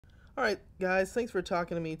All right, guys, thanks for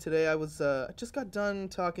talking to me today. I was just got done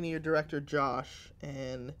talking to your director, Josh,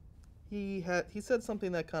 and he said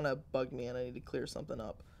something that kind of bugged me, and I need to clear something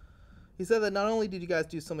up. He said that not only did you guys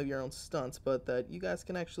do some of your own stunts, but that you guys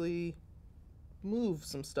can actually move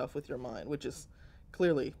some stuff with your mind, which is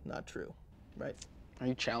clearly not true, right? Are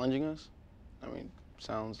you challenging us? I mean,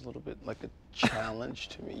 sounds a little bit like a challenge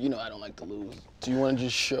to me. You know I don't like to lose. Do you want to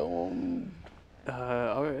just show them?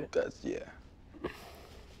 All right. Yeah.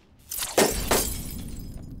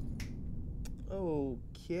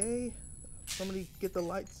 Okay. Somebody get the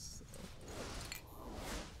lights.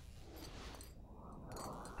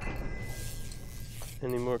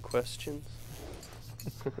 Any more questions?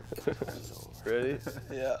 Ready?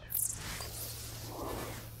 Yeah.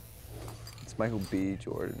 It's Michael B.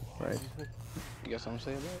 Jordan, right? You got something to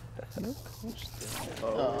say about it? No.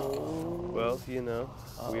 Oh. Well, you know,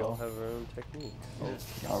 we all have our own techniques.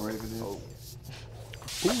 Y'all ready for this?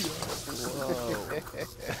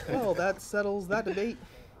 Well, that settles that debate.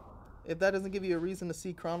 If that doesn't give you a reason to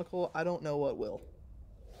see Chronicle, I don't know what will.